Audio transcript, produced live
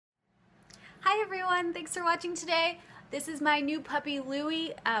Hi everyone, thanks for watching today. This is my new puppy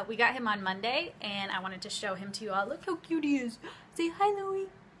Louie. We got him on Monday and I wanted to show him to you all. Look how cute he is. Say hi Louie.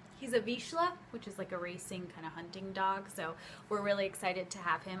 He's a Vizsla, which is like a racing kind of hunting dog, so we're really excited to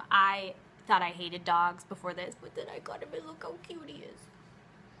have him. I thought I hated dogs before this, but then I got him and look how cute he is.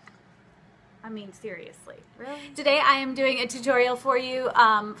 I mean, seriously. Really? Today I am doing a tutorial for you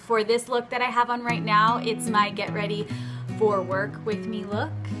for this look that I have on right now. It's my get ready for work with me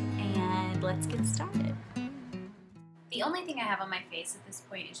look, and let's get started. The only thing I have on my face at this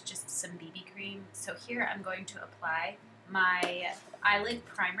point is just some BB cream. So here I'm going to apply my eyelid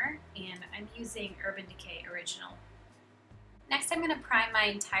primer, and I'm using Urban Decay Original. Next I'm going to prime my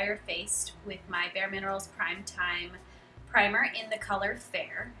entire face with my Bare Minerals Prime Time primer in the color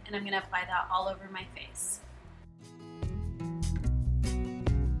Fair, and I'm going to apply that all over my face.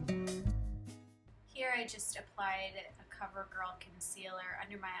 Here I just applied a CoverGirl concealer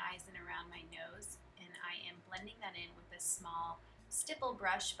under my eyes and around my nose, and I am blending that in with a small stipple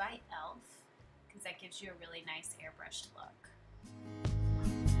brush by e.l.f. because that gives you a really nice airbrushed look.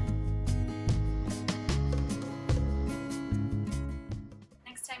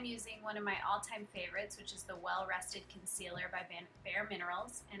 Next I'm using one of my all-time favorites, which is the Well Rested Concealer by Bare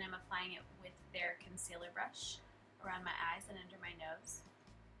Minerals, and I'm applying it with their concealer brush around my eyes and under my nose.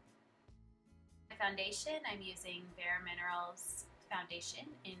 My foundation, I'm using Bare Minerals foundation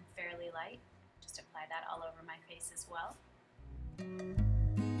in Fairly Light. Just apply that all over my face as well. And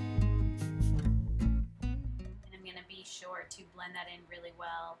I'm going to be sure to blend that in really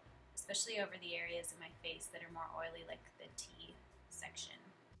well, especially over the areas of my face that are more oily, like the T section.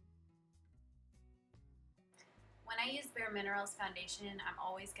 When I use Bare Minerals foundation, I'm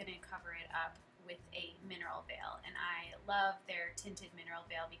always going to cover it up with a mineral veil, and I love their tinted mineral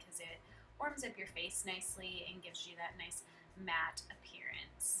veil because it warms up your face nicely and gives you that nice matte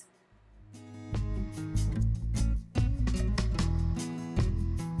appearance.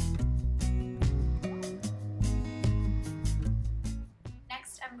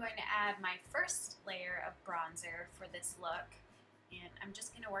 Next, I'm going to add my first layer of bronzer for this look, and I'm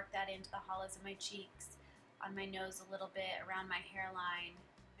just going to work that into the hollows of my cheeks, on my nose a little bit, around my hairline,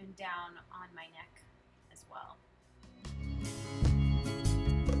 and down on my neck as well.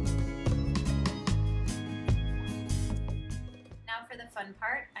 Now for the fun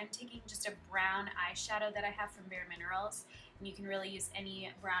part, I'm taking just a brown eyeshadow that I have from Bare Minerals, and you can really use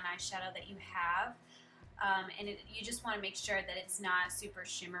any brown eyeshadow that you have. You just want to make sure that it's not super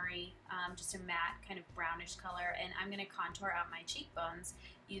shimmery, just a matte kind of brownish color, and I'm going to contour out my cheekbones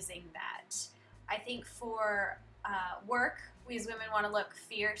using that. I think for work, we as women want to look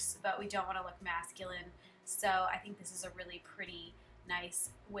fierce, but we don't want to look masculine, so I think this is a really pretty nice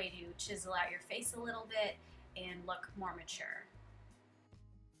way to chisel out your face a little bit and look more mature.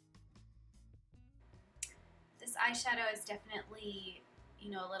 This eyeshadow is definitely,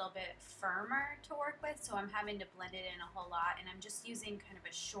 a little bit firmer to work with, so I'm having to blend it in a whole lot, and I'm just using kind of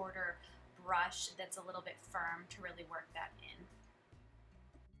a shorter brush that's a little bit firm to really work that in.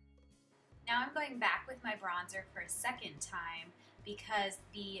 Now I'm going back with my bronzer for a second time because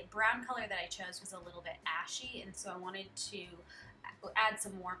the brown color that I chose was a little bit ashy, and so I wanted to add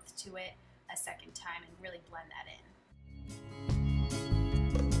some warmth to it a second time and really blend that in.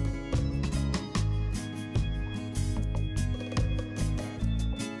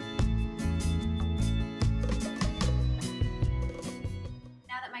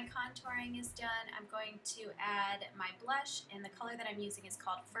 Contouring is done, I'm going to add my blush, and the color that I'm using is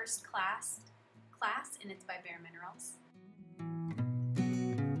called First Class, and it's by Bare Minerals.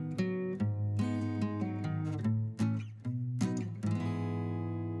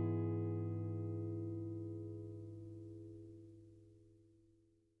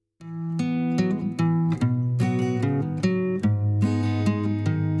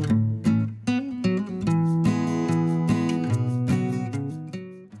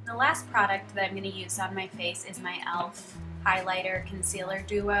 The last product that I'm going to use on my face is my e.l.f. highlighter concealer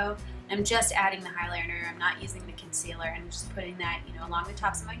duo. I'm just adding the highlighter, I'm not using the concealer, I'm just putting that along the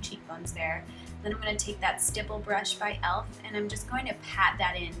tops of my cheekbones there. Then I'm going to take that stipple brush by e.l.f. and I'm just going to pat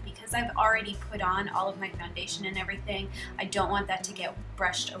that in because I've already put on all of my foundation and everything. I don't want that to get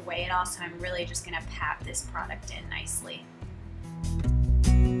brushed away at all, so I'm really just going to pat this product in nicely.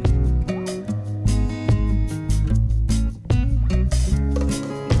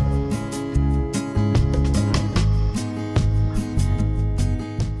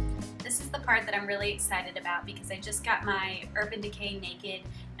 That I'm really excited about because I just got my Urban Decay Naked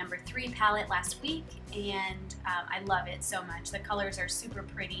No. 3 palette last week, and I love it so much. The colors are super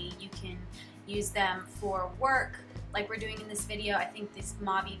pretty. You can use them for work like we're doing in this video. I think these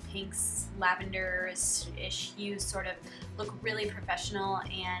mauvey pinks, lavenders-ish hues sort of look really professional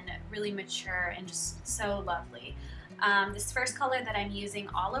and really mature and just so lovely. This first color that I'm using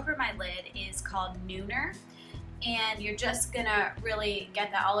all over my lid is called Nooner, and you're just gonna really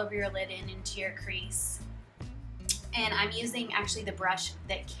get that all over your lid and into your crease. And I'm using actually the brush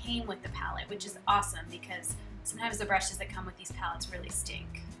that came with the palette, which is awesome because sometimes the brushes that come with these palettes really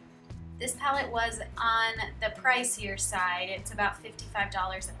stink. This palette was on the pricier side. It's about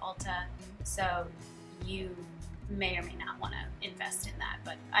 $55 at Ulta, so you may or may not want to invest in that,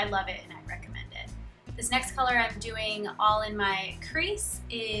 but I love it and I recommend it. This next color I'm doing all in my crease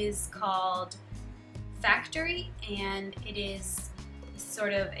is called Factory, and it is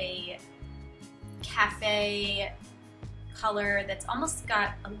sort of a cafe color that's almost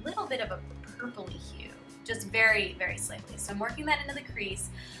got a little bit of a purpley hue, just very, very slightly. So I'm working that into the crease,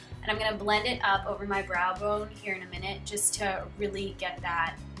 and I'm gonna blend it up over my brow bone here in a minute just to really get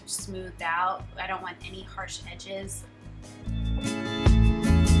that smoothed out. I don't want any harsh edges.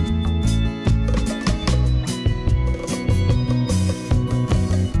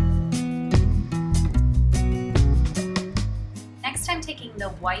 Next I'm taking the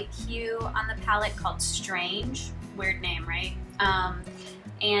white hue on the palette called Strange. Weird name, right?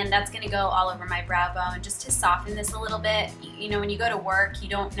 And that's gonna go all over my brow bone just to soften this a little bit. You know, when you go to work, you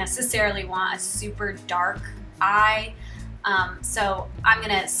don't necessarily want a super dark eye, so I'm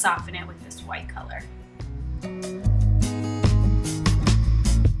gonna soften it with this white color.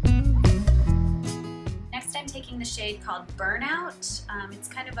 Next I'm taking the shade called Burnout. It's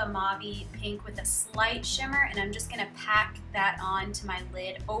kind of a mauvey pink with a slight shimmer, and I'm just gonna pack that onto my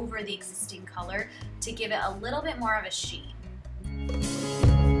lid over the existing color to give it a little bit more of a sheen.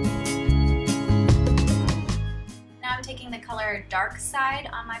 Now I'm taking the color Dark Side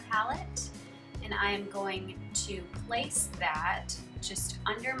on my palette, and I am going to place that just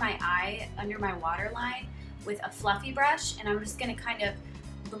under my eye, under my waterline with a fluffy brush, and I'm just gonna kind of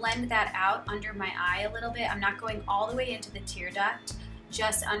blend that out under my eye a little bit. I'm not going all the way into the tear duct,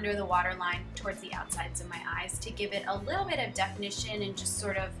 just under the waterline towards the outsides of my eyes to give it a little bit of definition and just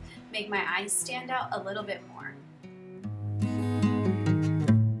sort of make my eyes stand out a little bit more.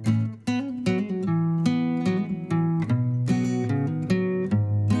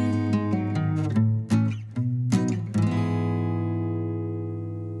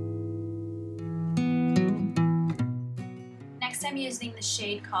 Next I'm using the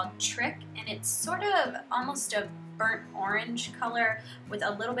shade called Trick, and it's sort of almost a burnt orange color with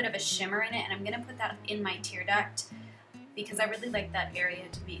a little bit of a shimmer in it, and I'm going to put that in my tear duct because I really like that area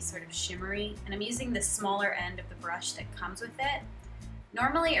to be sort of shimmery, and I'm using the smaller end of the brush that comes with it.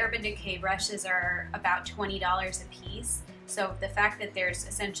 Normally Urban Decay brushes are about $20 a piece, so the fact that there's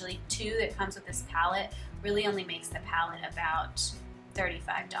essentially two that comes with this palette really only makes the palette about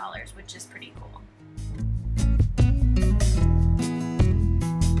 $35, which is pretty cool.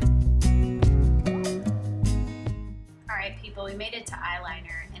 Alright people, we made it to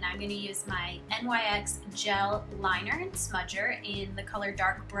eyeliner, and I'm going to use my NYX Gel Liner and Smudger in the color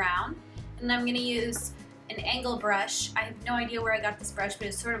Dark Brown, and I'm going to use an angle brush. I have no idea where I got this brush, but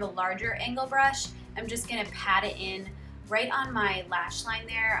it's sort of a larger angle brush. I'm just going to pat it in right on my lash line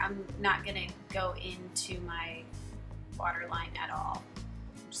there. I'm not going to go into my waterline at all.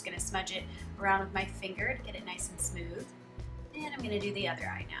 I'm just going to smudge it around with my finger to get it nice and smooth, and I'm going to do the other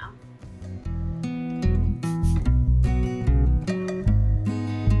eye now.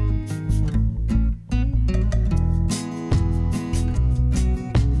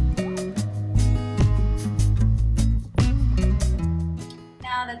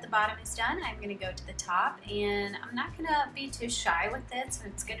 Now that the bottom is done, I'm going to go to the top, and I'm not going to be too shy with this. So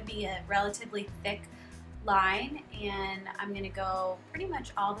it's going to be a relatively thick line, and I'm going to go pretty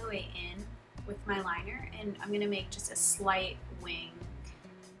much all the way in with my liner, and I'm going to make just a slight wing,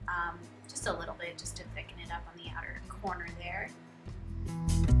 just a little bit, just to thicken it up on the outer corner there.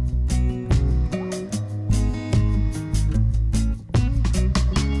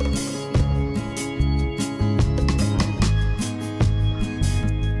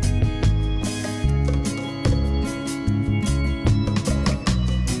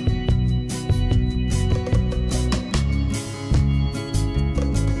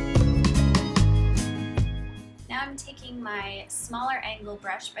 My smaller angle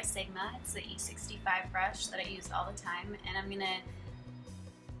brush by Sigma. It's the E65 brush that I use all the time, and I'm gonna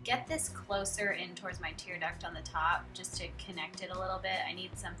get this closer in towards my tear duct on the top just to connect it a little bit. I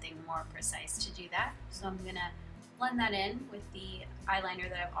need something more precise to do that, so I'm gonna blend that in with the eyeliner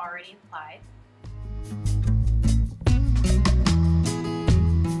that I've already applied.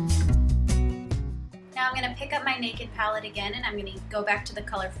 Now I'm going to pick up my Naked palette again, and I'm going to go back to the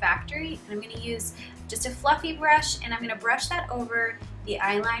Color Factory, and I'm going to use just a fluffy brush, and I'm going to brush that over the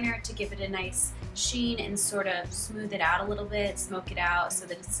eyeliner to give it a nice sheen and sort of smooth it out a little bit, smoke it out so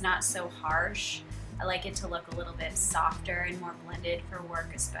that it's not so harsh. I like it to look a little bit softer and more blended for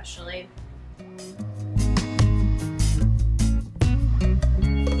work especially.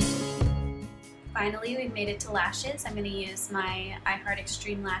 Finally, we've made it to lashes. I'm going to use my I Heart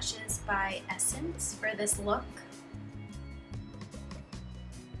Extreme Lashes by Essence for this look.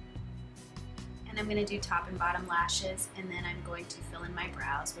 And I'm going to do top and bottom lashes, and then I'm going to fill in my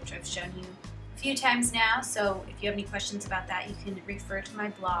brows, which I've shown you a few times now, so if you have any questions about that, you can refer to my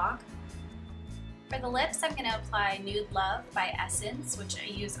blog. For the lips, I'm going to apply Nude Love by Essence, which I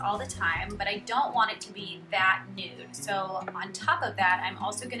use all the time, but I don't want it to be that nude. So on top of that, I'm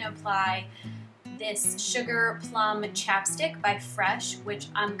also going to apply this Sugar Plum Chapstick by Fresh, which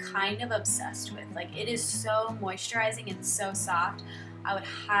I'm kind of obsessed with. Like, it is so moisturizing and so soft. I would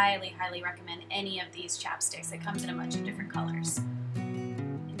highly, highly recommend any of these chapsticks. It comes in a bunch of different colors.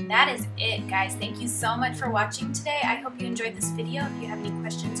 And that is it, guys. Thank you so much for watching today. I hope you enjoyed this video. If you have any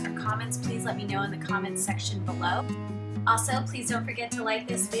questions or comments, please let me know in the comments section below. Also, please don't forget to like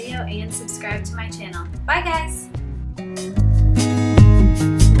this video and subscribe to my channel. Bye, guys!